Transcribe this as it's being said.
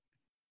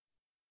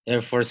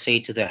Therefore say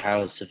to the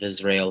house of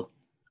Israel,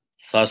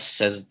 thus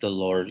says the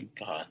Lord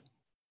God.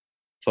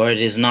 For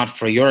it is not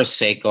for your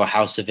sake, O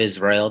house of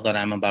Israel, that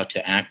I am about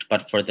to act,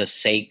 but for the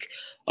sake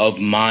of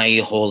my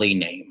holy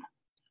name,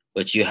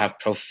 which you have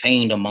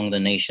profaned among the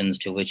nations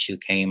to which you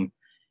came,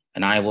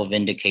 and I will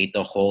vindicate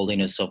the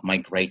holiness of my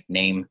great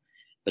name,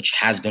 which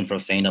has been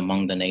profaned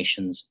among the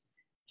nations,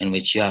 and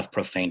which you have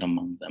profaned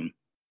among them.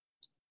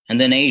 And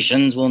the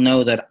nations will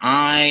know that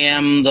I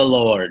am the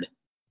Lord,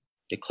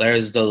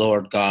 declares the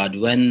Lord God,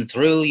 when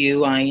through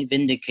you I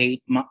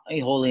vindicate my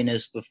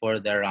holiness before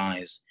their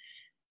eyes.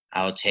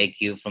 I'll take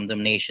you from the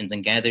nations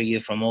and gather you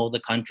from all the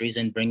countries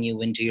and bring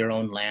you into your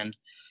own land.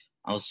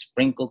 I'll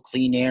sprinkle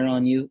clean air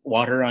on you,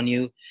 water on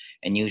you,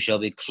 and you shall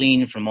be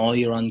clean from all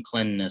your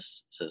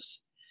uncleannesses,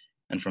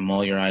 and from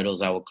all your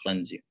idols I will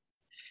cleanse you.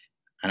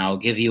 And I'll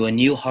give you a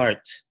new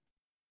heart,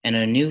 and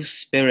a new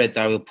spirit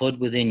I will put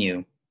within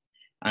you,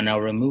 and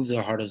I'll remove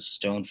the heart of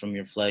stone from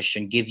your flesh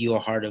and give you a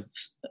heart of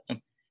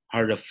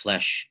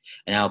flesh,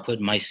 and I'll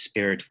put my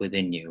spirit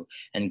within you,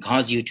 and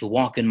cause you to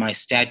walk in my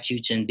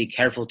statutes and be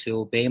careful to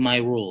obey my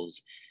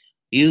rules.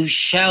 You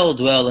shall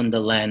dwell in the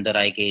land that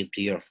I gave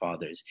to your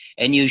fathers,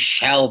 and you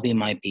shall be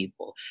my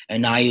people,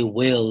 and I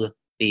will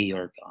be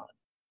your God.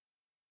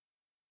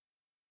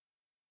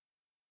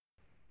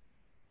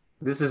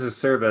 This is a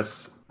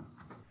service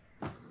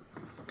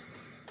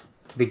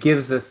that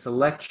gives a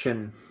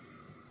selection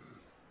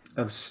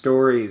of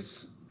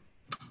stories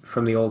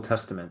from the Old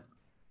Testament.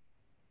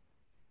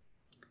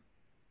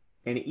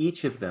 And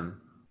each of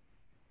them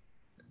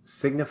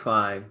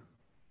signify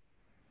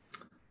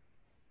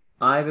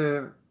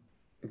either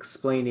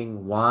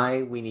explaining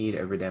why we need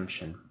a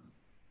redemption,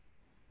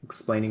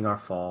 explaining our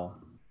fall,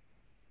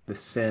 the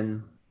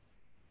sin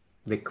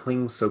that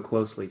clings so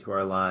closely to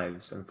our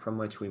lives and from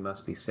which we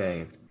must be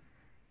saved.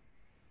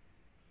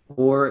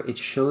 Or it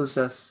shows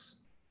us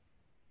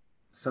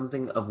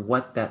something of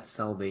what that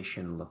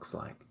salvation looks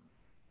like.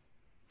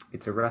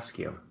 It's a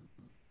rescue.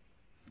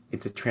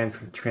 It's a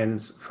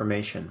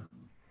transformation.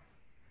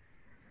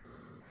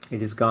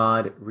 It is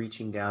God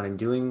reaching down and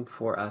doing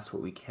for us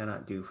what we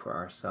cannot do for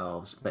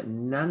ourselves. But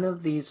none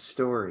of these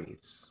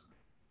stories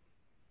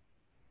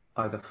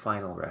are the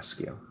final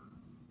rescue.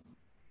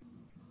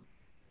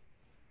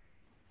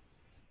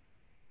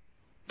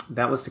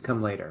 That was to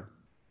come later,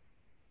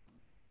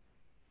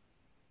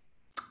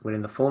 when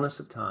in the fullness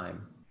of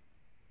time,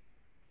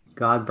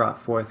 God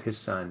brought forth his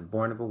Son,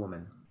 born of a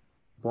woman,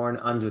 born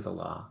under the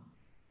law,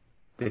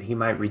 that he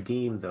might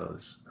redeem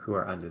those who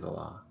are under the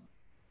law.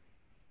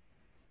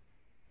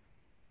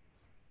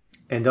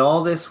 And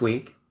all this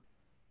week,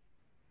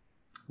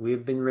 we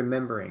have been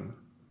remembering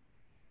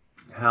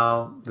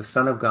how the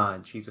Son of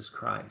God, Jesus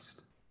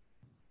Christ,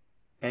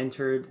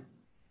 entered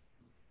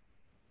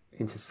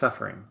into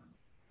suffering,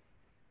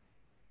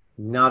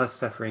 not a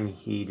suffering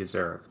he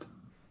deserved,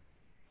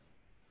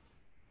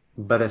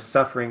 but a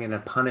suffering and a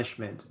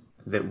punishment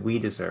that we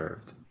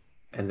deserved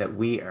and that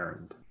we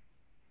earned.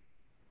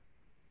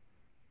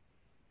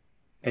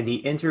 And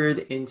he entered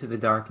into the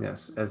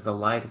darkness as the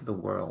light of the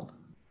world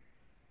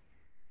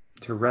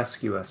to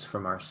rescue us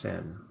from our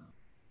sin.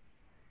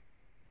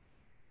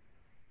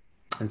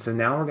 And so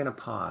now we're going to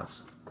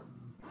pause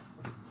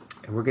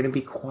and we're going to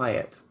be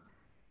quiet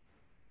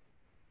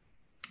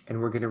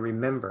and we're going to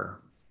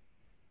remember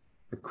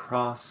the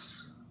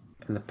cross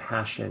and the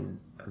passion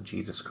of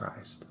Jesus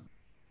Christ.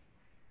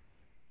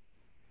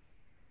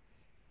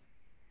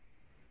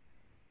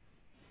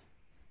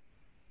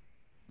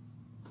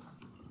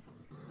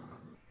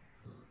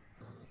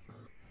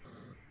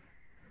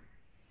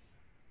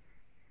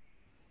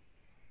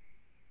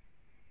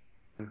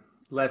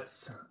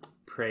 Let's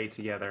pray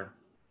together.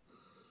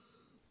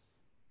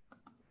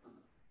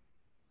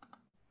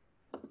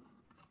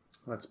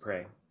 Let's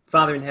pray.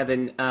 Father in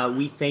heaven,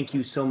 we thank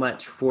you so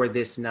much for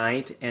this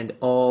night and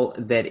all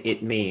that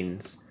it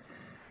means.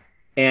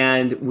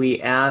 And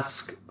we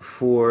ask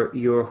for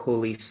your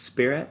Holy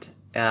Spirit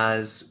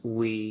as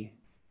we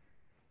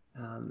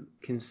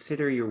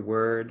consider your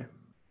word.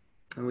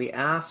 And we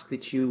ask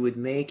that you would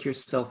make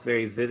yourself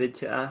very vivid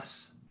to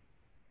us,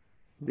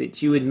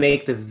 that you would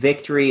make the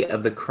victory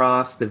of the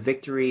cross, the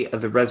victory of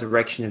the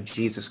resurrection of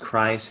Jesus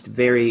Christ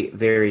very,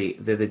 very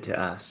vivid to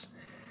us.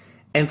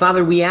 And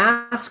Father, we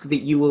ask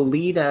that you will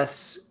lead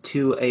us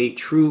to a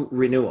true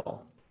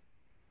renewal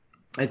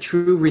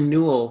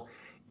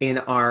in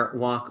our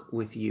walk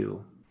with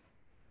you.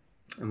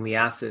 And we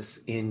ask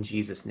this in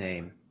Jesus'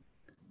 name.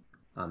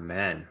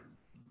 Amen.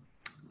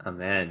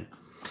 Amen.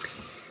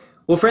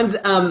 Well, friends,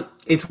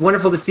 it's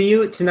wonderful to see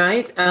you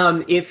tonight.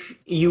 If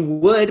you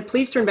would,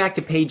 please turn back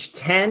to page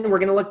 10. We're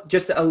going to look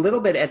just a little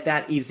bit at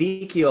that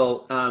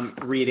Ezekiel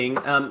reading.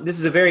 This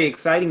is a very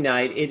exciting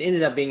night. It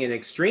ended up being an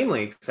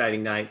extremely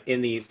exciting night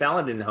in the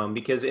Saladin home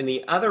because in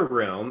the other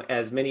room,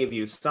 as many of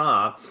you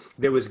saw,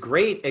 there was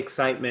great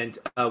excitement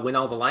when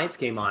all the lights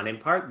came on, in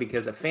part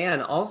because a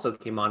fan also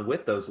came on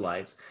with those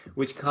lights,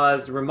 which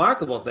caused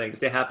remarkable things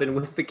to happen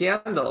with the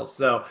candles.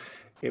 So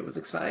It was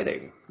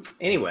exciting.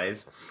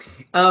 Anyways,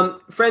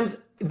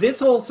 friends, this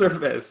whole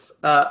service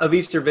of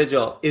Easter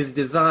Vigil is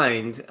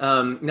designed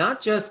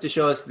not just to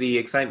show us the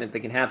excitement that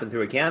can happen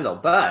through a candle,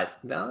 but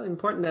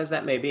important as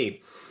that may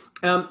be,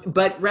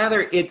 but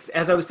rather it's,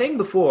 as I was saying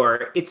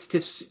before, it's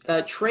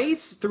to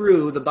trace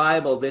through the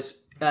Bible this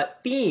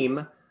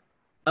theme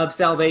of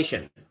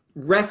salvation,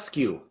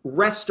 rescue,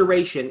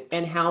 restoration,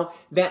 and how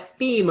that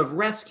theme of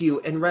rescue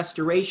and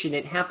restoration,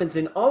 it happens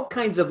in all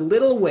kinds of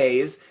little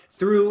ways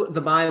through the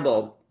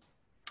Bible.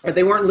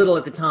 They weren't little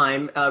at the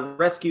time.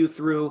 Rescue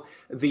through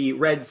the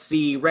Red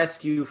Sea,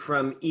 rescue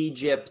from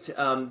Egypt.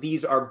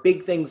 These are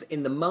big things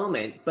in the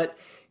moment, but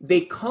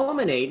they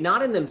culminate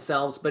not in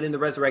themselves, but in the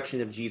resurrection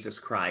of Jesus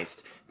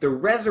Christ. The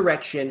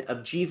resurrection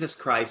of Jesus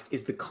Christ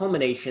is the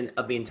culmination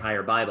of the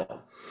entire Bible.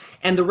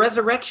 And the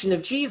resurrection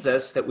of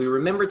Jesus that we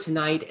remember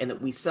tonight and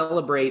that we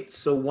celebrate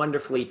so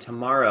wonderfully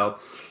tomorrow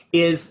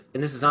is,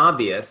 and this is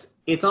obvious,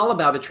 it's all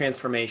about a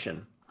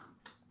transformation.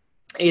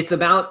 It's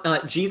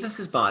about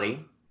Jesus's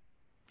body,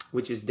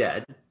 which is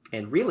dead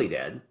and really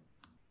dead,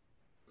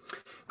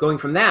 going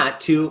from that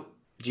to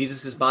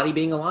Jesus's body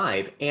being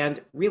alive and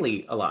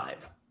really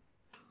alive.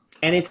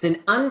 And it's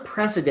an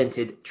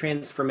unprecedented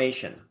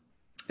transformation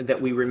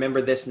that we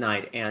remember this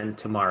night and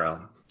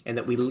tomorrow, and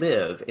that we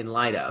live in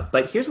light of.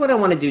 But here's what I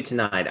want to do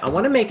tonight. I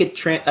want to make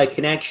a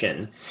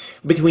connection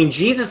between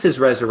Jesus's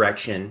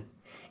resurrection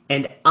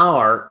and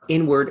our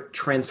inward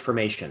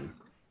transformation.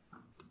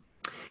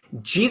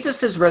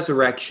 Jesus's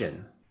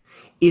resurrection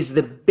is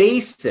the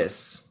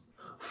basis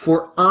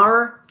for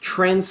our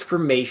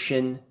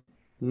transformation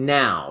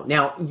now.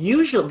 Now,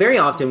 usually, very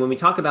often when we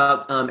talk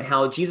about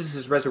how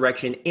Jesus'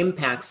 resurrection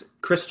impacts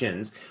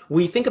Christians,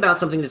 we think about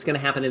something that's going to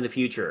happen in the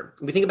future.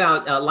 We think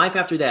about life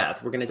after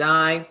death. We're going to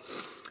die,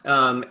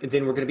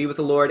 then we're going to be with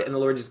the Lord, and the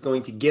Lord is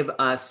going to give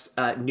us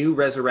new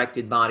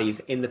resurrected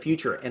bodies in the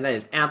future. And that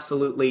is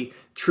absolutely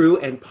true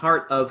and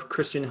part of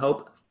Christian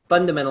hope,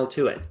 fundamental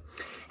to it.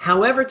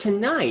 However,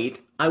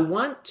 tonight, I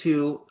want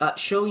to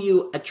show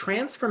you a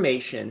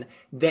transformation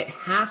that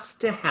has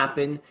to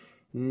happen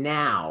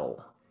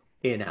now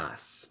in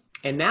us.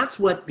 And that's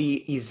what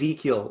the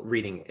Ezekiel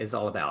reading is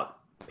all about.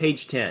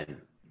 Page 10.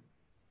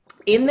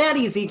 In that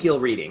Ezekiel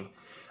reading,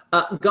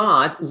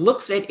 God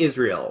looks at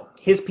Israel,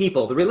 his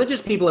people, the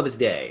religious people of his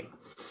day,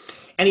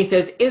 and he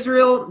says,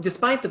 Israel,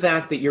 despite the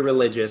fact that you're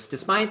religious,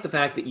 despite the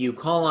fact that you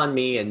call on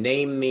me and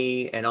name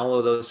me and all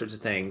of those sorts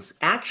of things,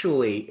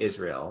 actually,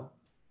 Israel,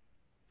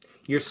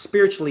 you're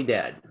spiritually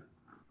dead.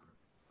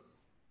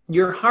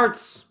 Your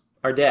hearts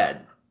are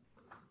dead.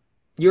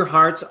 Your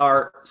hearts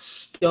are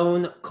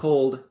stone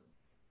cold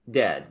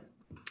dead.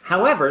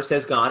 However,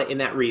 says God in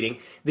that reading,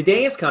 the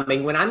day is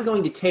coming when I'm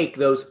going to take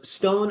those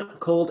stone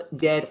cold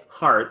dead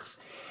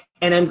hearts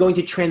and I'm going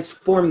to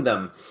transform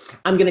them.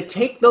 I'm going to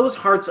take those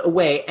hearts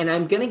away and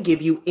I'm going to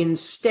give you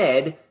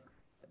instead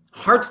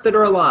hearts that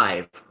are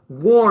alive,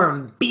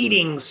 warm,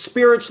 beating,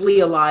 spiritually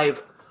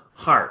alive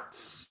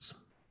hearts.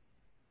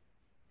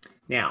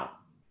 Now,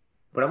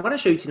 what I want to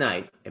show you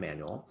tonight,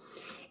 Emmanuel,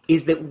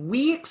 is that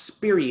we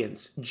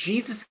experience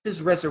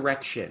Jesus'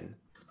 resurrection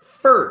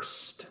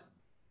first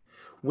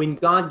when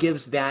God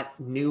gives that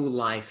new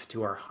life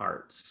to our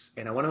hearts.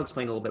 And I want to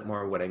explain a little bit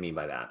more what I mean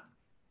by that.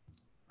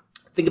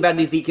 Think about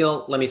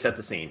Ezekiel. Let me set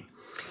the scene.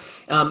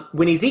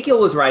 When Ezekiel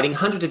was writing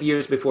hundreds of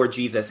years before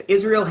Jesus,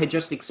 Israel had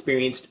just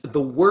experienced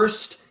the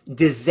worst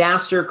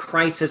disaster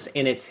crisis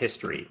in its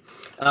history.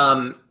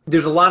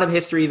 There's a lot of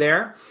history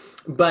there,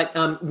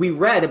 but we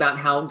read about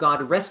how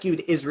God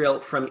rescued Israel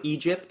from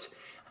Egypt.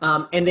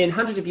 And then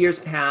hundreds of years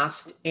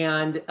passed,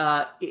 and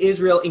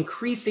Israel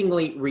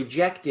increasingly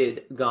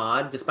rejected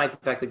God, despite the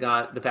fact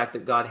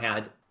that God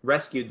had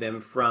rescued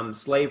them from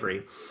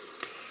slavery.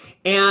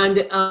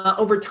 And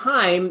over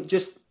time,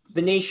 just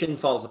the nation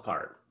falls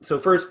apart. So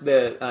first,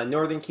 the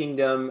northern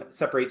kingdom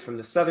separates from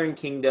the southern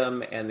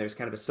kingdom, and there's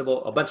kind of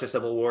a bunch of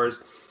civil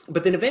wars.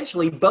 But then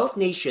eventually, both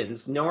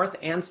nations, north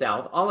and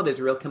south, all of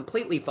Israel,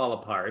 completely fall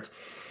apart.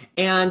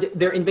 And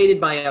they're invaded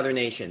by other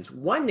nations.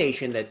 One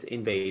nation that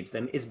invades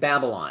them is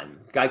Babylon,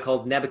 a guy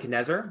called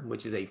Nebuchadnezzar,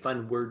 which is a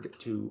fun word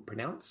to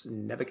pronounce,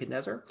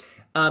 Nebuchadnezzar.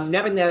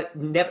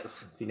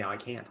 See, now I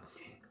can't.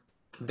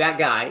 That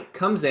guy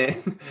comes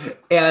in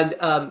and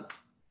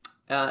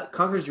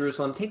conquers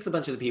Jerusalem, takes a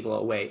bunch of the people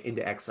away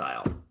into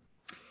exile.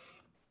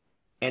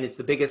 And it's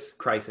the biggest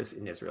crisis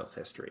in Israel's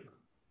history.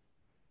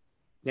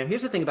 Now,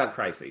 here's the thing about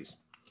crises.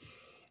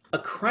 A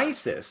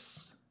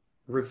crisis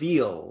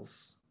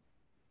reveals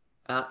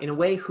in a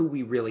way who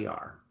we really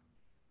are.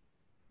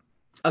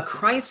 A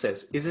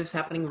crisis, is this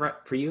happening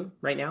for you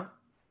right now?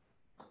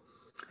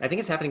 I think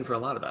it's happening for a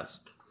lot of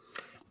us.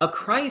 A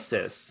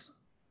crisis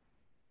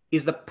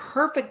is the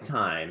perfect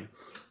time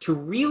to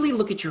really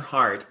look at your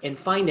heart and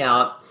find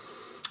out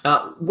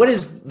what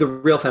is the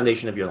real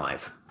foundation of your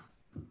life.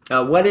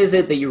 What is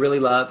it that you really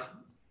love?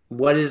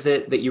 What is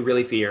it that you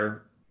really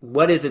fear?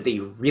 What is it that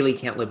you really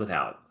can't live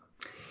without?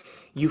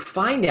 You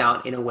find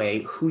out in a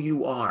way who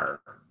you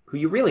are, who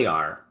you really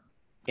are,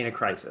 in a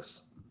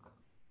crisis.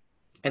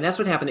 And that's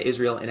what happened to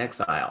Israel in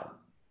exile.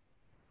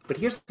 But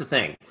here's the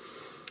thing.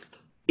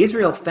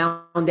 Israel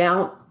found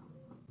out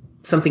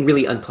something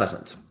really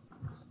unpleasant.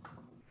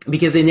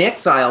 Because in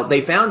exile,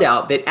 they found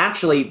out that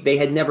actually they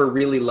had never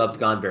really loved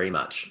God very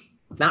much.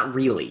 Not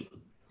really.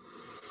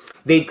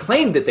 They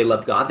claimed that they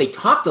loved God. They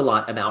talked a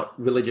lot about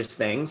religious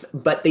things,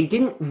 but they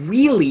didn't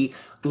really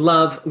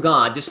love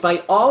God.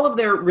 Despite all of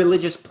their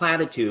religious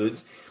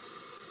platitudes,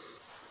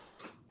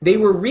 they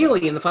were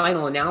really, in the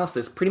final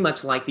analysis, pretty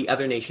much like the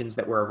other nations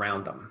that were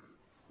around them.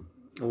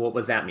 What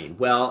does that mean?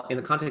 Well, in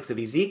the context of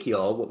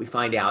Ezekiel, what we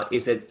find out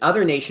is that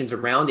other nations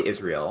around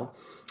Israel,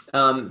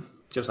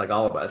 just like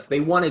all of us, they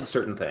wanted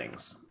certain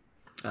things.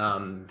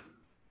 The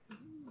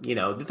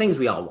things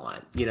we all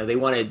want. They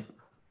wanted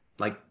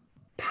like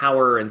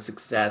power and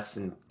success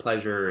and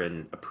pleasure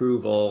and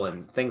approval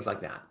and things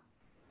like that.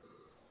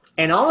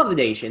 And all of the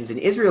nations, and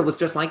Israel was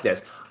just like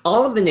this,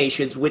 all of the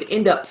nations would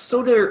end up,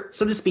 so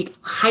to speak,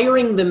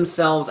 hiring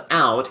themselves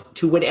out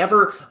to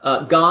whatever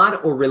God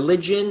or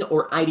religion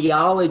or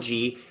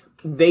ideology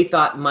they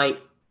thought might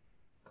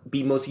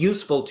be most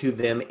useful to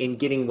them in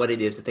getting what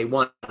it is that they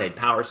wanted: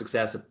 power,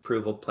 success,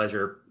 approval,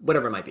 pleasure,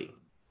 whatever it might be.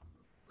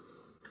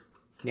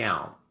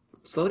 Now,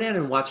 slow down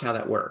and watch how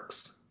that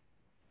works.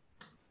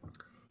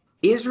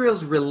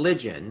 Israel's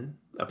religion,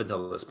 up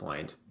until this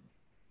point,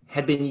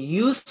 had been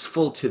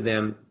useful to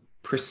them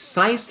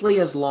precisely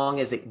as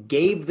long as it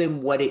gave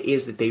them what it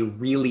is that they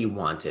really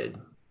wanted,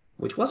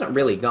 which wasn't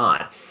really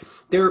God.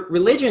 Their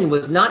religion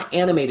was not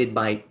animated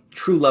by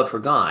true love for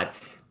God.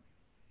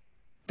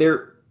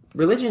 Their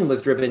religion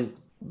was driven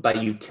by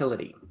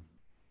utility.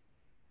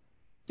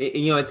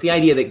 It's the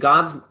idea that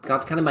God's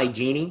kind of my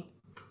genie,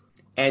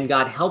 and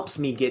God helps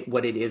me get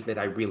what it is that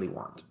I really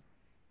want.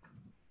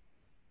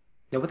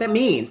 Now, what that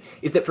means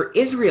is that for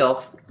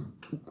Israel's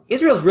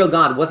real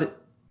God wasn't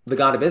the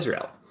God of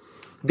Israel.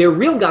 Their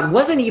real God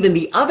wasn't even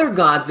the other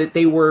gods that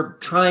they were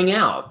trying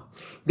out.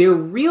 Their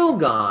real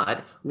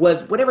God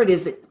was whatever it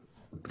is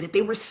that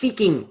they were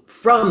seeking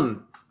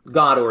from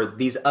God or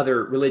these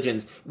other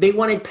religions. They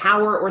wanted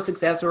power or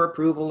success or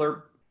approval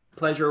or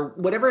pleasure,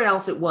 whatever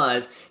else it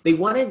was.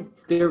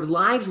 Their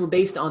lives were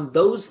based on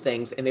those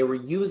things, and they were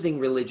using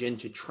religion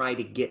to try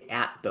to get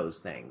at those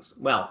things.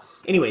 Well,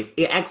 anyways,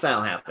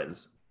 exile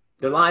happens.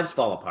 Their lives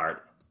fall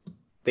apart.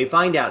 They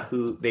find out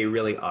who they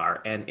really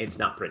are, and it's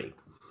not pretty.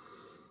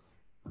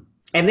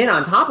 And then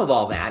on top of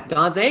all that,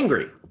 God's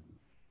angry.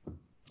 And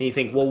you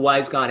think, well, why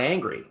is God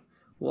angry?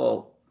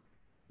 Well,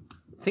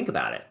 think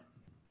about it.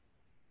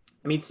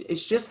 I mean,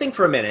 it's just think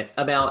for a minute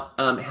about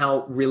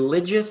how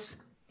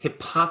religious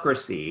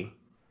hypocrisy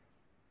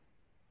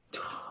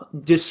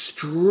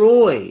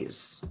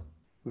destroys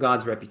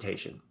God's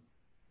reputation.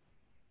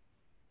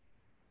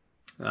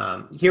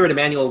 Here at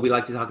Emmanuel, we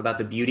like to talk about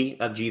the beauty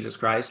of Jesus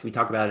Christ. We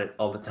talk about it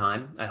all the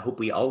time. I hope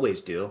we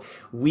always do.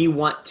 We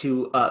want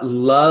to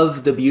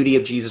love the beauty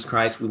of Jesus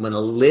Christ. We want to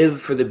live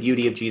for the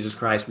beauty of Jesus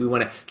Christ. We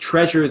want to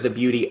treasure the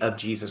beauty of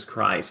Jesus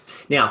Christ.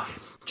 Now,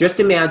 just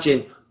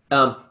imagine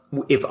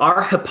if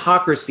our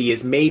hypocrisy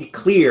is made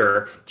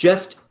clear,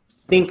 just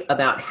think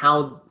about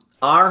how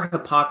our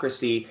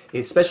hypocrisy,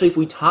 especially if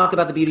we talk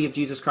about the beauty of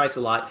Jesus Christ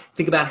a lot,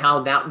 think about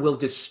how that will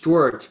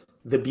distort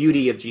the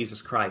beauty of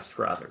Jesus Christ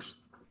for others.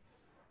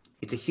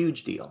 It's a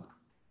huge deal.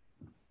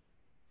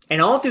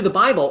 And all through the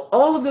Bible,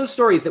 all of those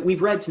stories that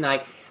we've read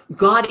tonight,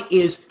 God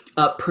is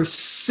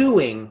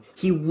pursuing.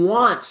 He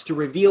wants to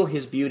reveal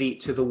his beauty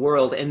to the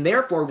world. And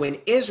therefore, when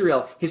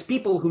Israel, his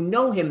people who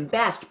know him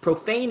best,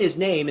 profane his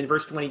name in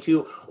verse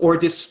 22 or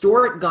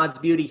distort God's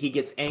beauty, he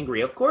gets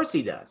angry. Of course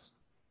he does.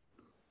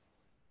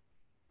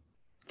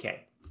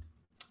 Okay,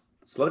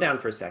 slow down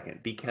for a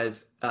second,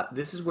 because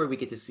this is where we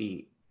get to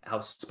see how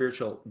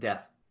spiritual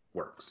death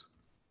works.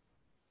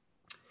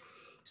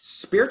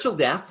 Spiritual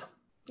death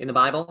in the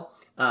Bible,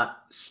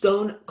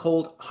 stone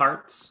cold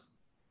hearts.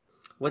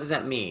 What does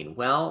that mean?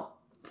 Well,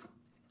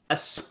 a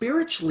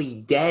spiritually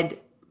dead,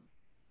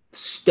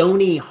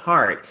 stony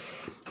heart.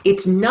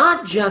 It's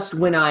not just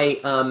when I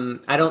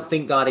don't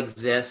think God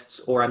exists,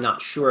 or I'm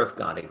not sure if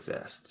God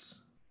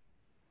exists.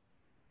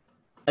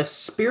 A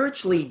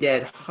spiritually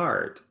dead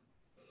heart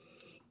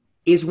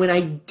is when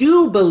I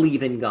do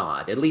believe in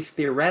God, at least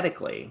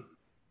theoretically.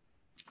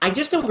 I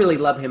just don't really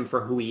love him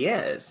for who he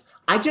is.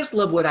 I just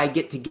love what I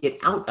get to get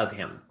out of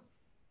him.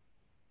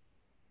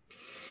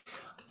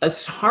 A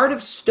heart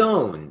of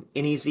stone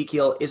in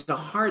Ezekiel is a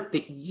heart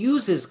that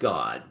uses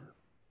God,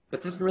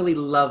 but doesn't really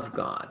love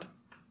God.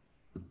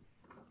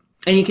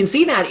 And you can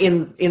see that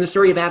in the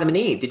story of Adam and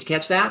Eve. Did you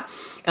catch that?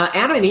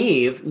 Adam and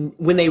Eve,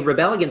 when they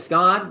rebel against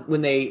God,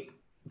 when they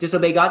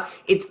disobey God,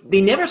 they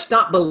never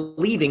stop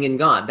believing in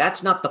God.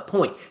 That's not the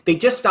point. They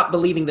just stop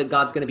believing that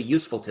God's going to be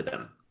useful to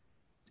them.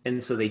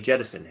 And so they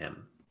jettison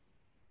him.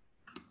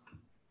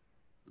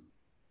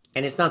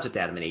 And it's not just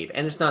Adam and Eve,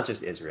 and it's not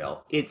just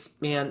Israel.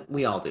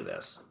 We all do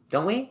this,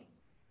 don't we?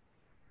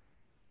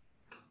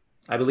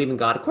 I believe in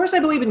God. Of course I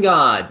believe in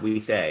God, we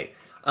say.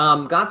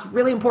 God's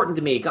really important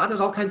to me. God does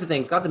all kinds of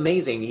things. God's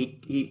amazing.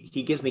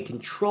 He gives me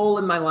control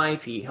in my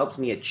life. He helps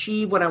me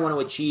achieve what I want to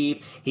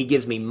achieve. He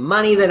gives me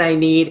money that I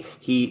need.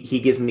 He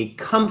gives me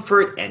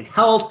comfort and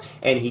health,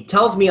 and he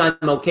tells me I'm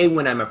okay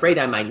when I'm afraid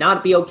I might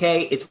not be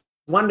okay. It's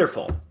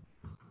wonderful.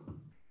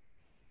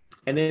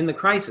 And then the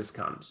crisis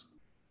comes,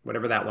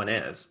 whatever that one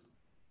is.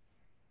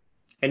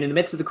 And in the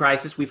midst of the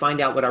crisis, we find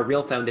out what our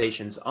real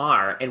foundations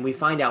are, and we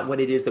find out what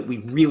it is that we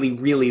really,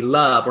 really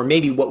love, or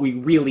maybe what we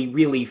really,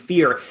 really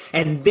fear.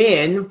 And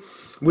then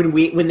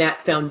when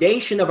that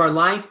foundation of our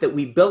life that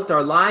we built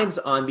our lives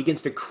on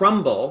begins to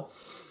crumble,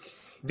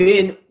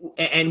 then,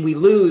 and we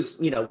lose,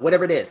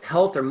 whatever it is,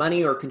 health or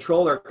money or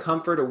control or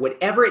comfort or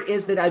whatever it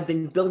is that I've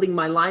been building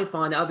my life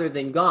on other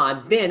than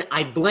God, then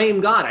I blame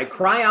God. I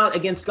cry out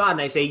against God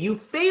and I say, you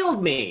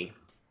failed me.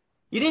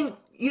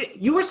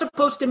 You were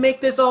supposed to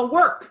make this all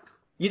work.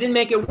 You didn't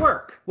make it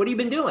work. What have you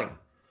been doing?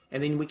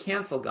 And then we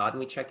cancel God and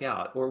we check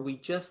out, or we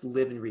just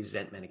live in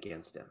resentment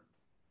against him.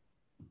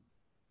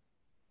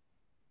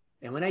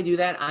 And when I do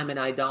that, I'm an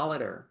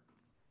idolater,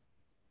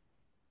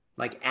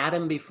 like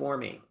Adam before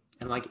me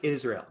and like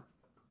Israel.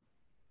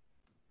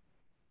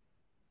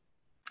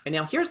 And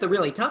now here's the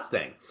really tough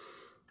thing.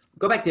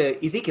 Go back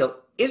to Ezekiel.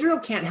 Israel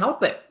can't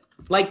help it.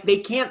 Like, they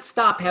can't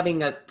stop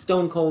having a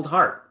stone cold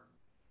heart.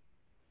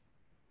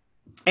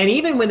 And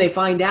even when they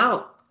find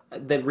out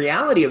the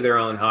reality of their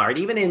own heart,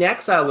 even in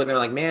exile, when they're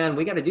like, man,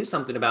 we got to do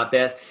something about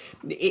this.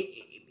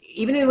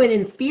 Even when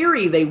in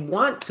theory they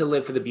want to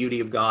live for the beauty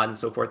of God and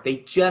so forth, they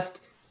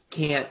just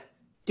can't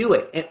do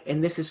it.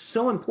 And this is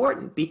so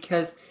important,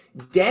 because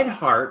dead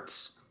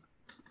hearts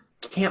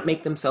can't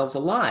make themselves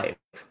alive.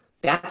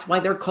 That's why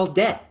they're called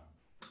dead.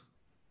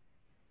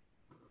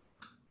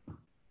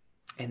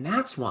 And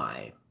that's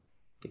why,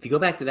 if you go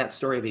back to that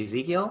story of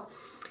Ezekiel,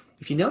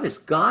 if you notice,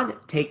 God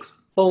takes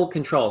full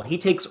control. He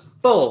takes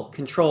full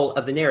control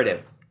of the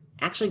narrative.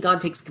 Actually,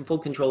 God takes full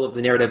control of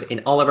the narrative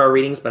in all of our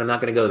readings, but I'm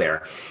not going to go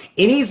there.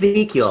 In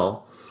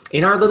Ezekiel,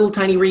 in our little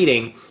tiny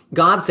reading,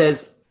 God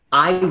says,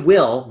 I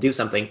will do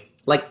something,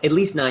 like at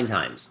least 9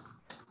 times.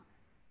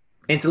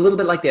 And it's a little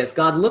bit like this.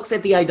 God looks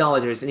at the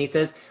idolaters and he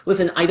says,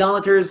 listen,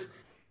 idolaters,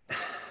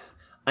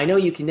 I know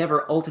you can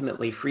never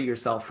ultimately free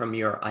yourself from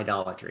your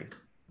idolatry.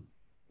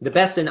 The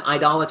best an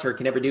idolater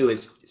can ever do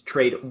is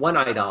trade one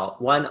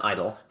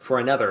idol for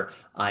another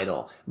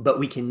idol. But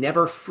we can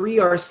never free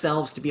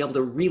ourselves to be able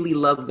to really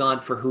love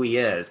God for who he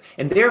is.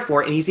 And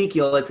therefore, in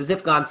Ezekiel, it's as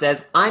if God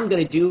says, I'm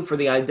going to do for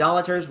the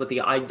idolaters what the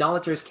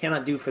idolaters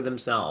cannot do for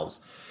themselves.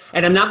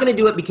 And I'm not going to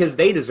do it because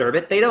they deserve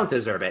it. They don't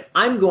deserve it.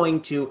 I'm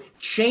going to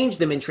change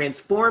them and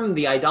transform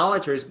the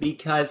idolaters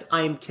because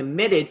I'm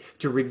committed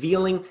to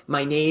revealing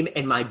my name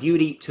and my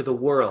beauty to the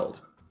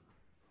world.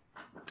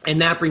 And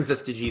that brings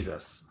us to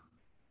Jesus.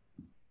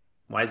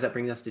 Why does that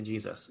bring us to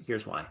Jesus?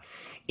 Here's why.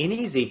 In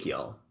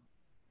Ezekiel,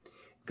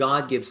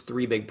 God gives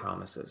 3 big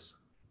promises.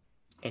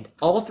 And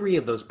all 3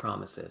 of those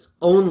promises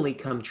only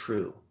come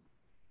true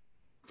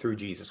through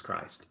Jesus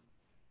Christ.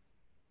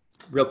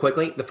 Real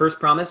quickly, the first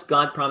promise,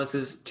 God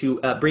promises to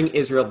bring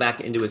Israel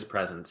back into his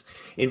presence.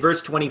 In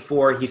verse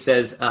 24, he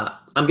says, I'm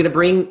going to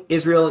bring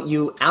Israel,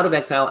 you out of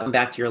exile and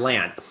back to your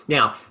land.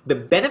 Now, the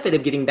benefit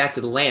of getting back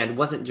to the land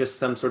wasn't just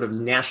some sort of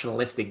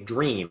nationalistic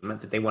dream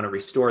that they want to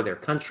restore their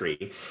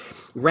country.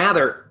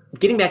 Rather,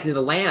 getting back into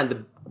the land,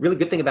 the really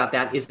good thing about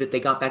that is that they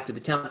got back to the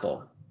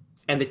temple.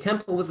 And the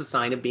temple was a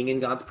sign of being in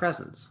God's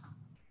presence.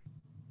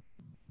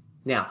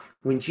 Now,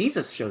 when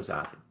Jesus shows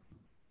up,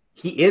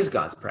 he is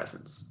God's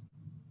presence.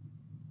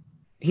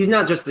 He's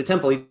not just the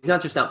temple. He's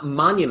not just a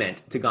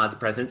monument to God's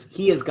presence.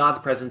 He is God's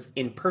presence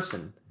in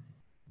person.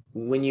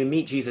 When you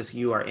meet Jesus,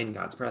 you are in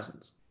God's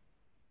presence.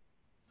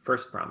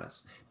 First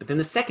promise. But then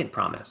the second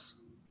promise,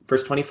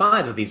 verse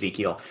 25 of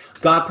Ezekiel,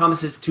 God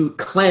promises to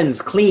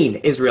clean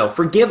Israel,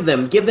 forgive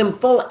them, give them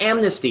full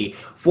amnesty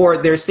for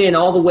their sin,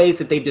 all the ways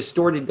that they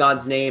distorted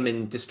God's name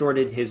and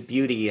distorted his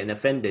beauty and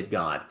offended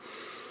God.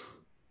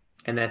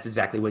 And that's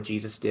exactly what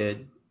Jesus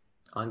did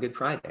on Good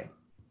Friday,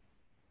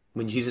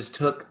 when Jesus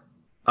took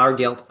our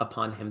guilt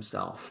upon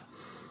himself.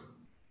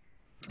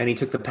 And he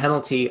took the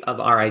penalty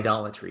of our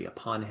idolatry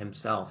upon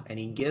himself. And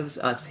he gives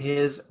us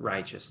his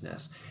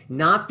righteousness.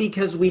 Not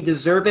because we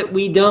deserve it,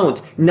 we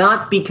don't.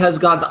 Not because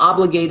God's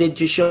obligated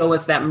to show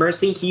us that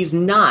mercy, he's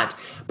not.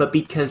 But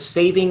because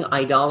saving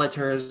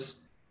idolaters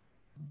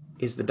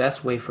is the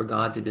best way for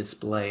God to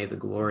display the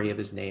glory of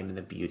his name and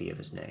the beauty of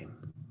his name.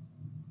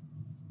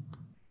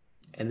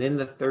 And then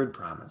the third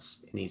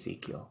promise in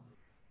Ezekiel,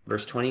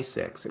 verse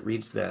 26, it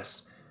reads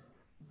this: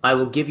 I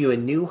will give you a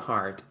new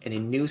heart and a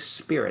new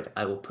spirit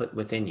I will put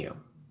within you.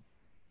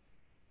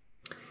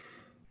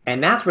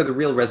 And that's where the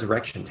real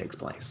resurrection takes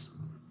place.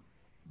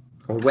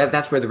 Or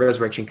that's where the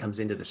resurrection comes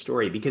into the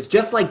story. Because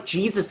just like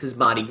Jesus'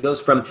 body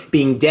goes from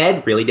being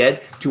dead, really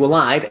dead, to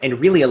alive and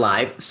really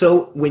alive,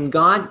 so when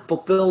God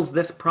fulfills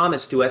this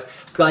promise to us,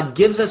 God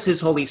gives us his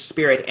Holy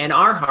Spirit, and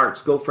our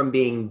hearts go from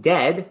being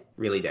dead,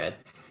 really dead,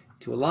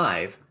 to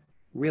alive,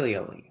 really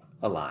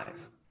alive.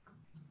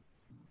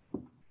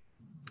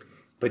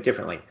 But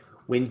differently,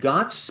 when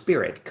God's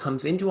Spirit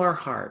comes into our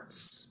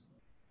hearts,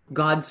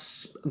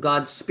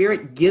 God's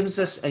Spirit gives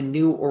us a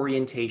new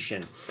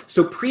orientation.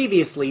 So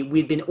previously,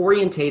 we'd been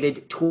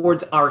orientated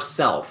towards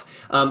ourself.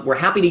 We're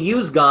happy to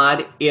use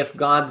God if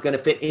God's going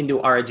to fit into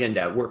our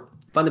agenda. We're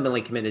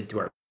fundamentally committed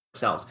to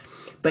ourselves.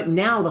 But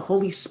now the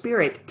Holy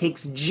Spirit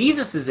takes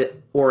Jesus's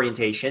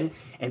orientation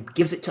and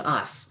gives it to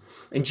us.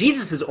 And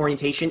Jesus's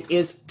orientation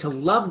is to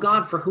love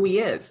God for who he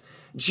is.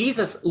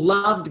 Jesus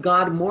loved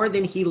God more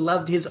than he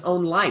loved his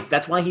own life.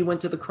 That's why he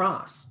went to the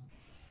cross.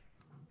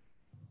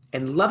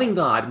 And loving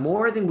God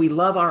more than we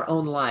love our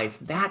own life,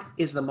 that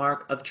is the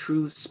mark of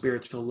true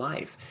spiritual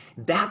life.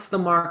 That's the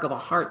mark of a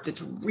heart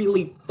that's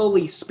really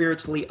fully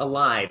spiritually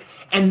alive.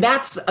 And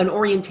that's an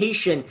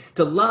orientation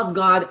to love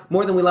God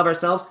more than we love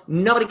ourselves.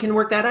 Nobody can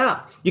work that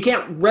up. You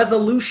can't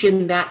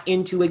resolution that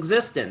into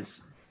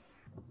existence.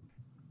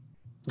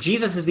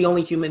 Jesus is the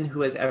only human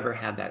who has ever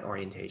had that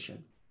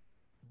orientation,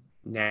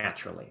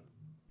 naturally.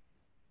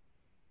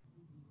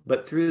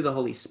 But through the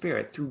Holy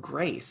Spirit, through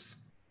grace,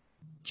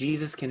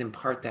 Jesus can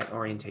impart that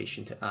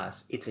orientation to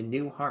us. It's a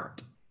new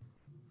heart.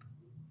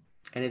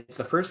 And it's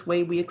the first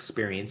way we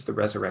experience the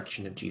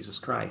resurrection of Jesus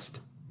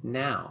Christ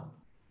now.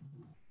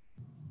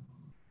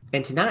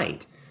 And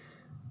tonight,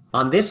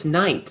 on this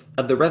night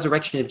of the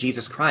resurrection of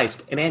Jesus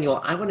Christ,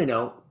 Emmanuel, I want to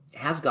know,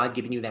 has God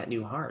given you that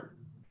new heart?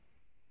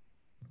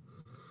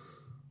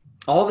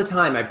 All the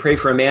time I pray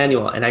for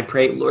Emmanuel and I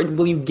pray, Lord,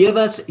 will you give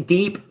us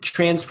deep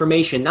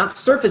transformation, not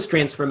surface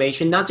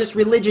transformation, not just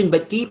religion,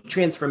 but deep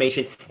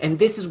transformation. And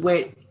this is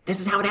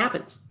how it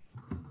happens.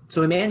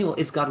 So Emmanuel,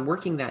 is God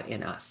working that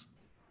in us?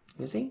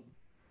 Is he?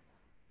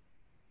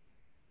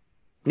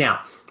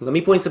 Now, let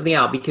me point something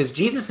out, because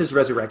Jesus'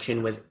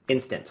 resurrection was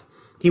instant.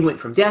 He went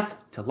from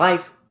death to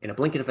life in a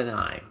blink of an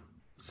eye,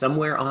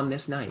 somewhere on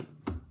this night.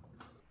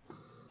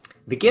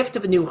 The gift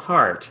of a new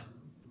heart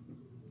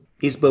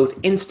is both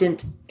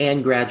instant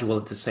and gradual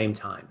at the same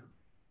time.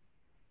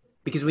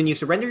 Because when you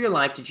surrender your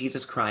life to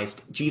Jesus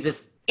Christ,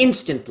 Jesus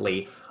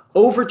instantly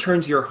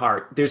overturns your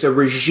heart. There's a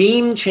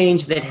regime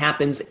change that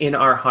happens in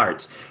our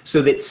hearts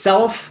so that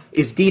self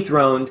is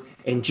dethroned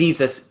and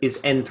Jesus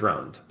is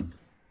enthroned.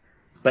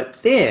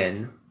 But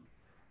then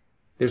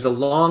there's a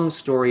long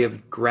story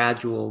of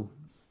gradual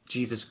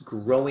Jesus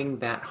growing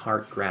that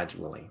heart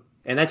gradually.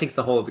 And that takes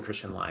the whole of the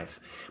Christian life.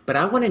 But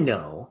I want to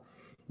know,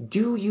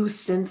 do you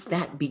sense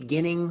that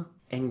beginning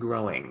and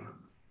growing?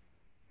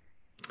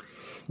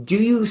 Do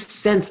you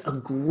sense a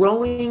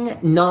growing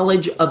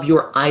knowledge of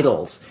your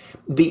idols,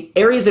 the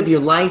areas of your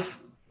life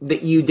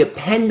that you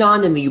depend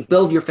on and that you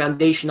build your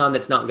foundation on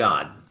that's not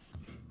God?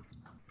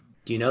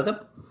 Do you know them?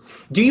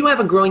 Do you have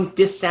a growing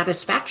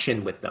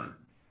dissatisfaction with them?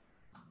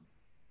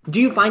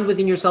 Do you find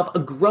within yourself a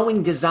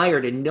growing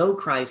desire to know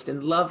Christ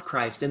and love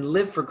Christ and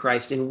live for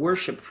Christ and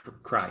worship for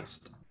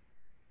Christ?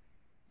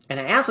 And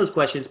I ask those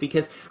questions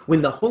because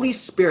when the Holy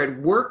Spirit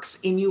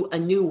works in you a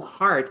new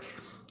heart,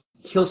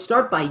 he'll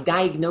start by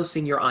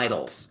diagnosing your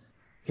idols.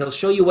 He'll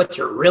show you what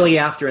you're really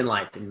after in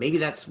life. And maybe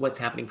that's what's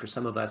happening for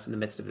some of us in the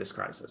midst of this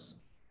crisis.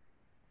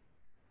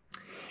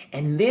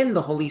 And then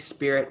the Holy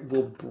Spirit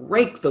will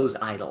break those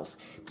idols.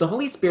 The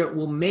Holy Spirit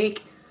will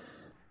make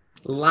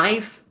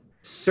life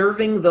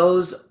serving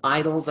those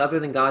idols other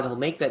than God, he'll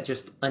make that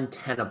just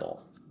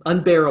untenable,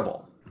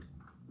 unbearable.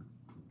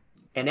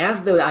 And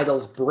as the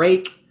idols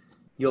break,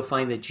 you'll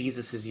find that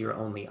Jesus is your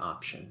only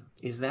option.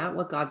 Is that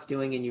what God's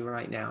doing in you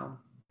right now?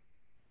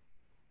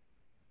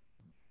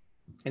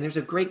 And there's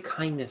a great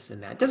kindness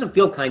in that. It doesn't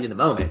feel kind in the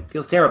moment. It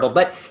feels terrible.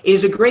 But it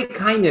is a great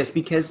kindness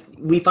because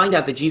we find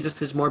out that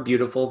Jesus is more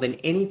beautiful than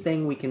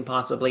anything we can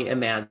possibly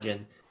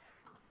imagine.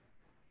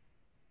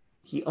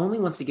 He only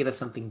wants to give us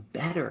something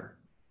better.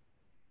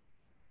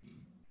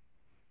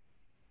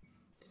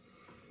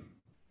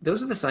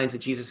 Those are the signs that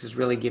Jesus is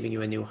really giving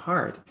you a new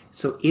heart.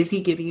 So is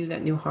he giving you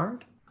that new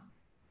heart?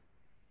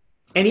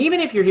 And even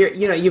if you're here,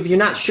 if you're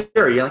not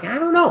sure, you're like, I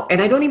don't know.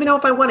 And I don't even know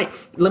if I want it.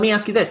 Let me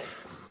ask you this.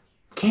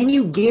 Can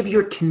you give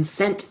your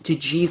consent to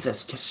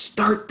Jesus to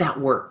start that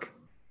work,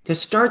 to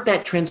start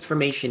that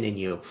transformation in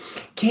you?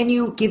 Can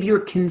you give your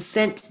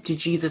consent to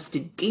Jesus to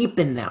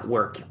deepen that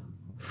work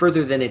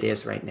further than it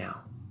is right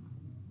now?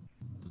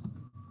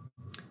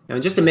 Now,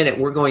 in just a minute,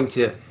 we're going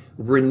to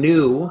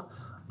renew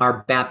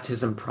our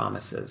baptism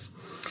promises.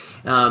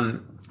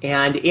 And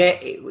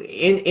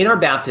in our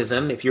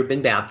baptism, if you've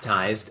been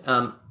baptized,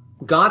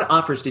 God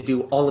offers to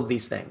do all of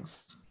these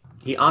things.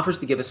 He offers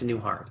to give us a new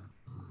heart.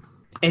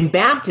 And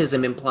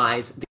baptism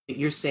implies that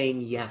you're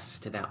saying yes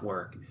to that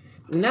work.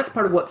 And that's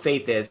part of what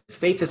faith is.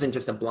 Faith isn't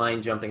just a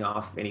blind jumping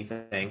off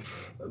anything.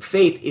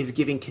 Faith is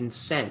giving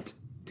consent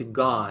to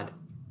God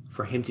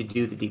for him to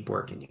do the deep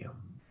work in you.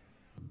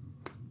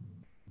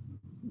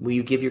 Will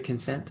you give your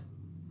consent?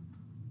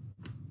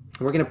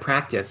 We're going to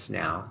practice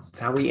now. It's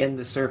how we end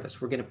the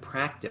service. We're going to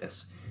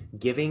practice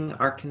giving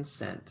our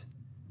consent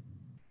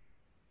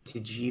to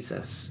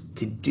Jesus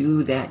to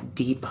do that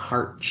deep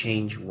heart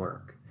change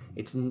work.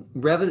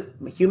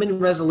 Human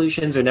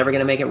resolutions are never going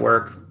to make it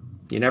work.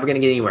 You're never going to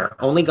get anywhere.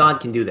 Only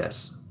God can do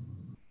this.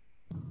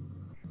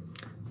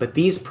 But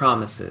these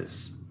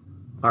promises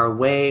are a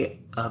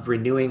way of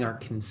renewing our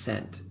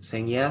consent,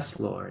 saying, yes,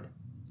 Lord,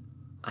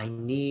 I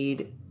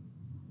need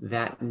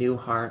that new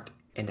heart,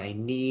 and I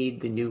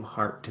need the new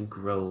heart to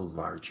grow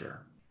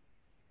larger.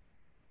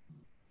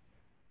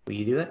 Will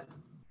you do it?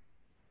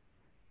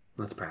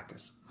 Let's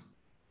practice.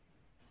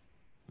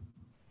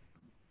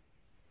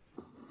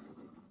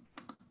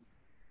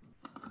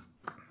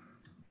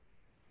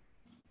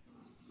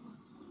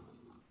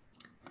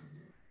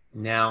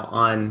 Now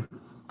on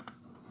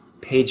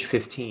page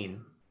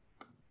 15,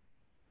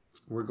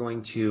 we're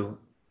going to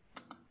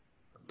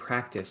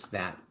practice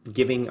that,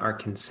 giving our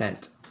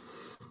consent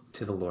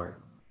to the Lord.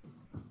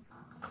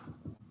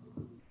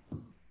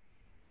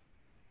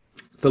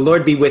 The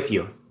Lord be with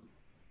you.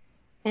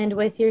 And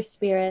with your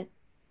spirit.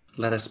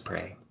 Let us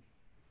pray.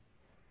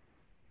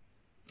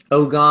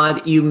 O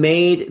God, you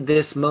made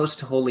this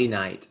most holy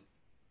night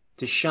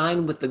to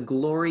shine with the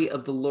glory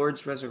of the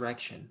Lord's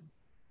resurrection.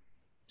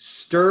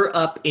 Stir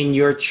up in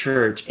your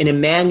church, in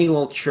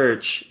Emmanuel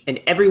Church, and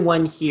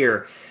everyone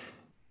here,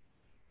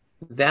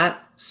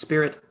 that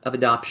spirit of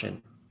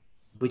adoption,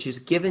 which is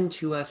given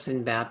to us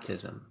in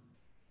baptism,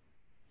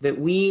 that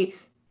we,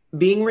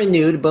 being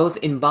renewed both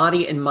in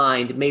body and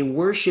mind, may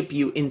worship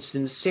you in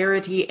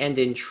sincerity and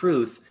in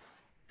truth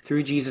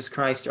through Jesus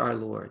Christ our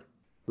Lord,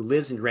 who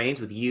lives and reigns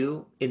with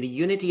you in the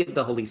unity of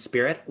the Holy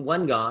Spirit,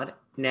 one God,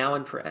 now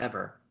and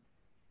forever.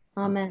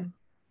 Amen.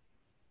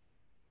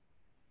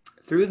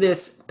 Through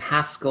this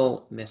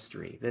Paschal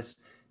mystery, this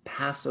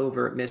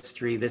Passover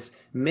mystery, this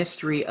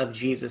mystery of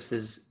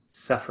Jesus's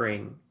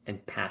suffering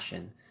and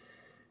passion,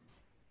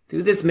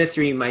 through this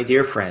mystery, my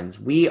dear friends,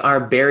 we are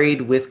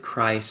buried with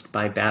Christ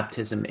by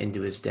baptism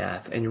into his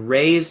death and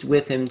raised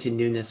with him to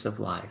newness of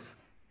life.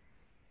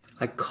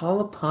 I call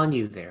upon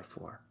you,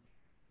 therefore,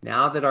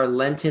 now that our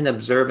Lenten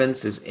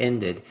observance is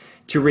ended,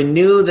 to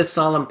renew the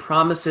solemn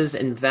promises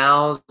and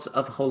vows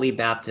of holy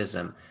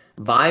baptism,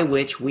 by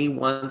which we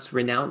once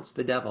renounced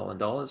the devil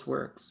and all his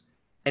works,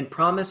 and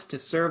promised to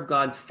serve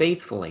God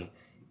faithfully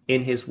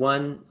in his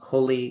one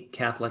holy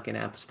Catholic and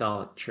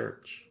Apostolic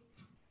Church.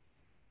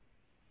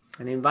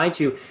 And I invite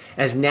you,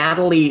 as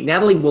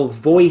Natalie will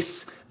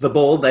voice the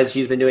bold, as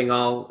she's been doing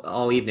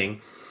all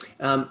evening,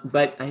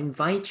 but I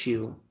invite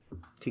you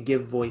to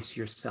give voice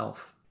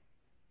yourself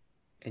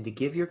and to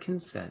give your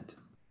consent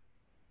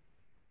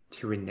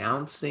to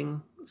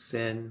renouncing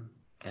sin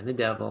and the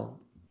devil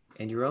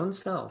and your own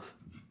self,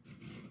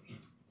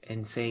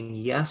 and saying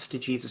yes to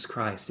Jesus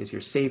Christ as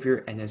your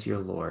Savior and as your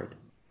Lord.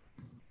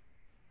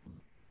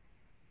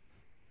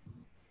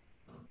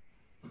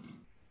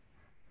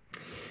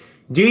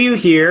 Do you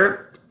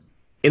here,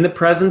 in the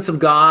presence of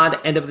God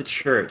and of the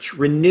Church,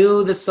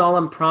 renew the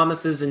solemn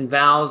promises and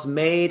vows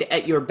made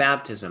at your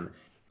baptism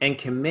and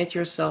commit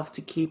yourself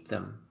to keep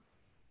them?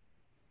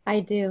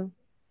 I do.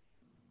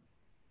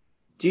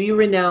 Do you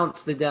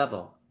renounce the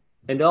devil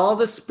and all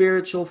the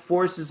spiritual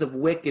forces of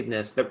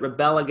wickedness that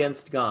rebel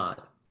against God?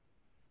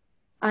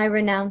 I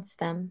renounce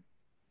them.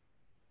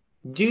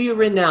 Do you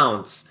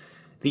renounce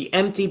the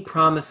empty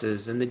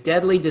promises and the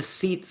deadly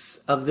deceits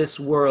of this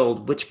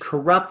world which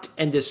corrupt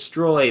and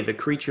destroy the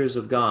creatures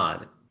of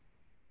God?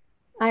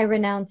 I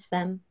renounce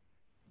them.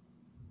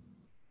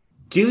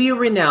 Do you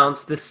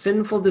renounce the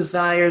sinful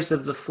desires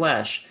of the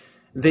flesh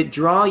that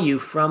draw you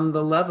from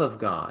the love of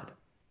God?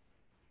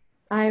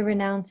 I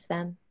renounce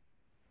them.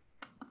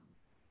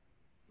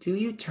 Do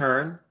you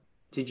turn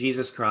to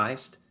Jesus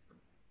Christ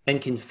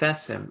and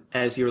confess him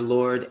as your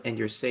Lord and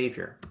your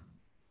Savior?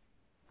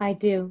 I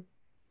do.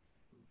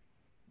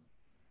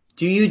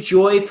 Do you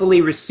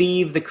joyfully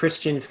receive the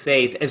Christian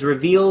faith as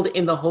revealed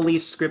in the Holy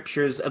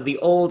Scriptures of the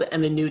Old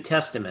and the New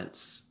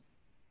Testaments?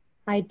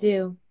 I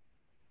do.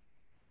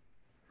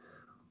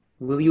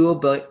 Will you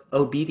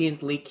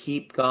obediently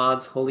keep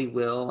God's holy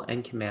will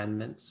and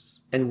commandments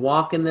and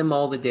walk in them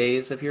all the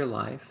days of your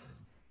life?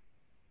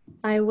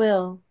 I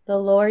will, the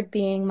Lord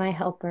being my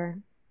helper.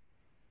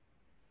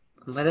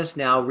 Let us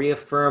now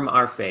reaffirm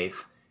our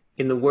faith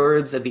in the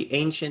words of the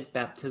ancient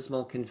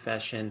baptismal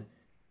confession,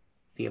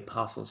 the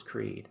Apostles'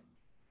 Creed.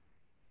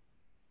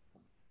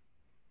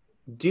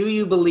 Do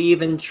you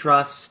believe and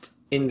trust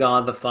in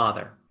God the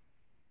Father?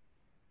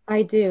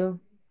 I do.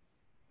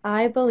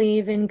 I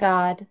believe in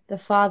God, the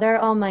Father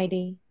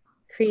Almighty,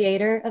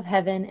 creator of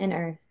heaven and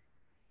earth.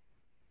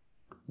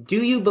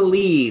 Do you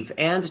believe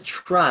and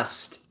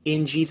trust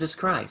in Jesus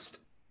Christ?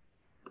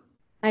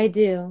 I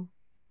do.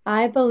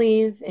 I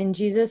believe in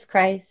Jesus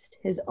Christ,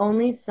 his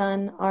only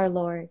Son, our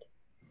Lord.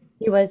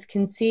 He was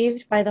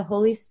conceived by the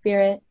Holy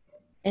Spirit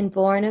and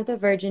born of the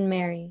Virgin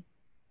Mary.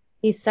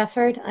 He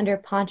suffered under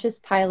Pontius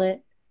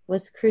Pilate,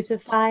 was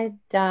crucified,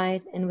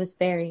 died, and was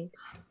buried.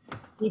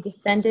 He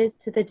descended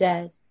to the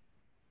dead.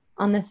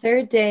 On the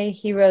third day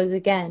he rose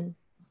again.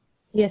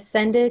 He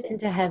ascended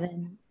into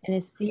heaven and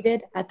is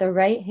seated at the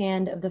right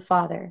hand of the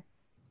Father.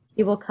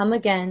 He will come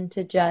again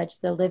to judge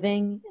the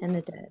living and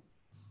the dead.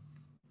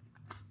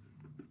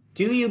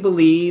 Do you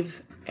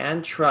believe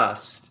and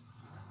trust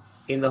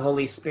in the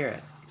Holy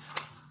Spirit?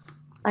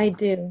 I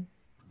do.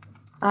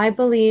 I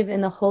believe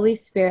in the Holy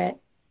Spirit,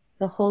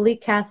 the Holy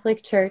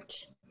Catholic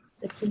Church,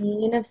 the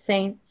communion of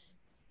saints,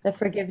 the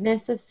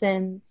forgiveness of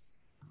sins,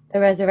 the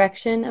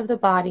resurrection of the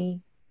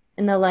body,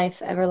 and the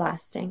life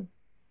everlasting.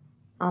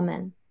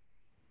 Amen.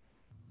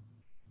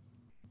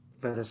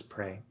 Let us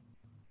pray.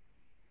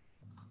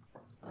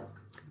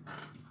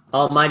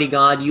 Almighty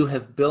God, you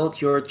have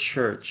built your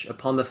church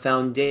upon the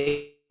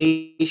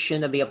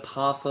foundation of the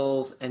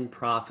apostles and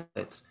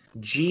prophets,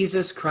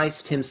 Jesus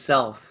Christ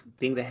himself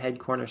being the head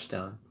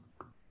cornerstone.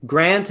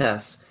 Grant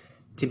us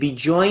to be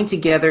joined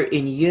together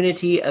in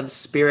unity of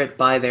spirit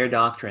by their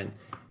doctrine,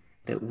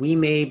 that we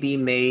may be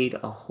made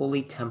a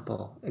holy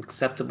temple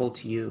acceptable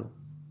to you.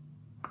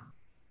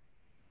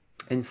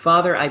 And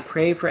Father, I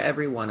pray for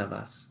every one of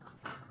us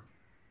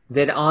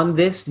that on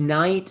this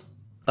night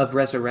of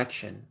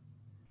resurrection,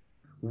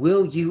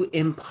 will you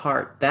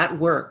impart that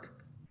work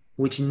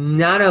which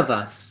none of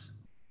us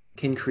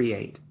can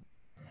create,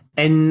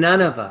 and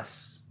none of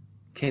us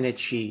can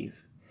achieve,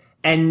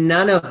 and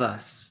none of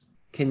us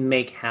can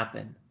make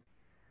happen?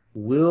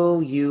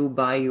 Will you,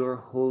 by your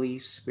Holy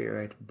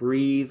Spirit,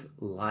 breathe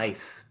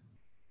life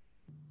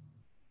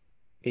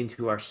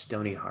into our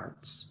stony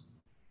hearts?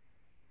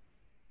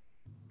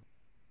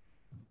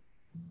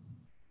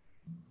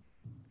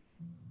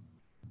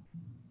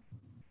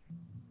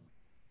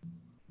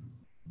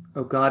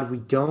 Oh God, we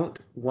don't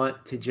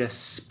want to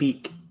just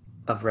speak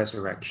of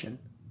resurrection.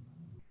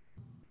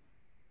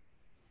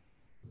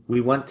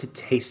 We want to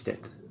taste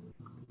it.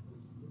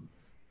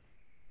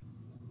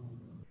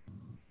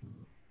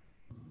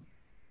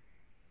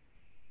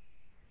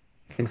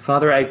 And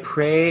Father, I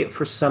pray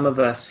for some of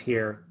us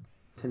here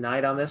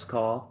tonight on this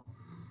call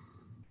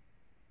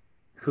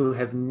who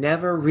have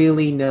never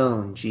really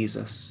known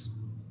Jesus.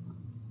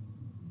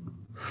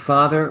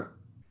 Father,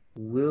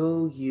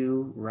 will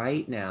you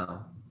right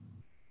now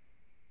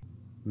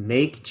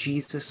make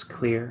Jesus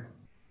clear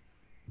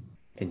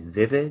and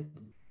vivid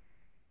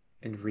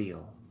and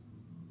real?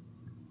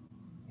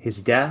 His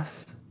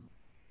death,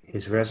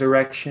 his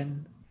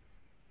resurrection,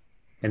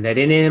 and that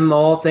in him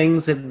all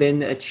things have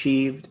been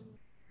achieved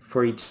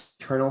for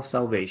eternal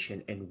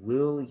salvation. And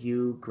will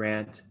you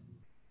grant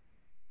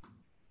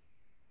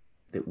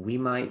that we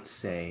might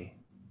say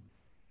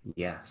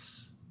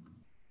yes?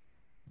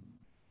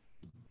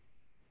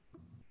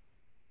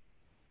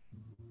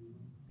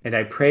 And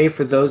I pray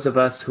for those of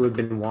us who have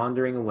been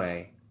wandering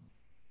away.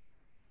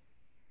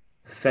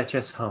 Fetch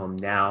us home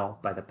now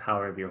by the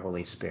power of your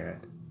Holy Spirit.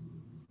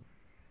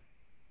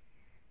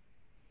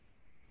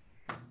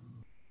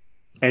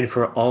 And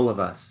for all of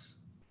us,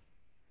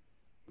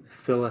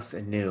 fill us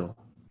anew,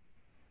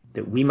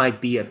 that we might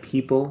be a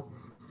people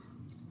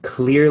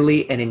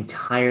clearly and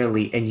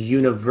entirely and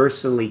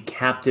universally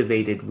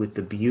captivated with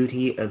the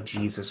beauty of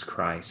Jesus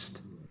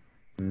Christ.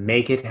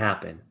 Make it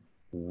happen.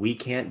 We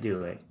can't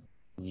do it.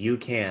 You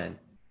can.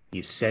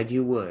 You said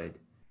you would.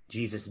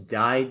 Jesus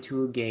died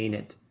to gain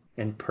it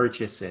and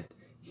purchase it.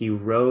 He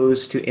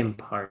rose to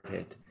impart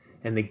it.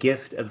 And the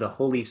gift of the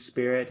Holy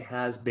Spirit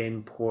has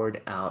been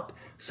poured out.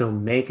 So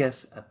make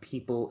us a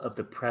people of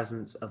the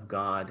presence of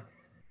God.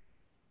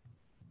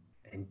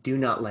 And do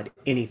not let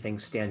anything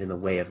stand in the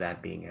way of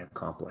that being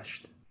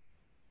accomplished.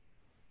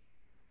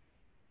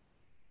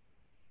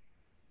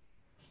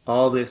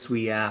 All this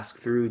we ask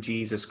through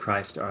Jesus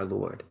Christ our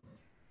Lord,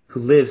 who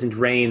lives and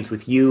reigns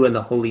with you and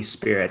the Holy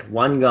Spirit,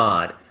 one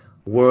God,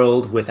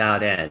 world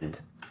without end.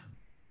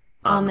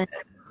 Amen.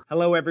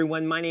 Hello,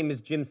 everyone. My name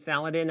is Jim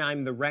Saladin.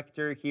 I'm the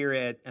rector here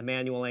at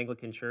Emmanuel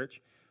Anglican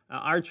Church.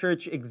 Our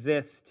church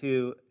exists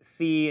to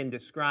see and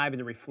describe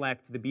and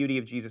reflect the beauty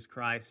of Jesus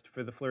Christ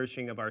for the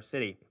flourishing of our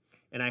city.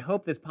 And I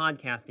hope this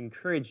podcast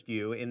encouraged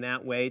you in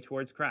that way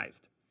towards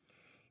Christ.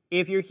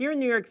 If you're here in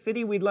New York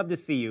City, we'd love to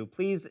see you.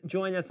 Please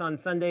join us on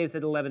Sundays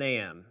at 11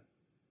 a.m.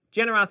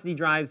 Generosity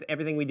drives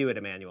everything we do at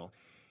Emmanuel.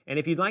 And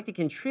if you'd like to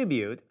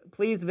contribute,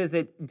 please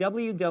visit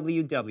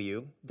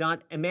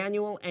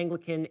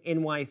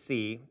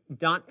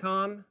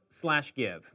www.emmanuelanglicannyc.com/give.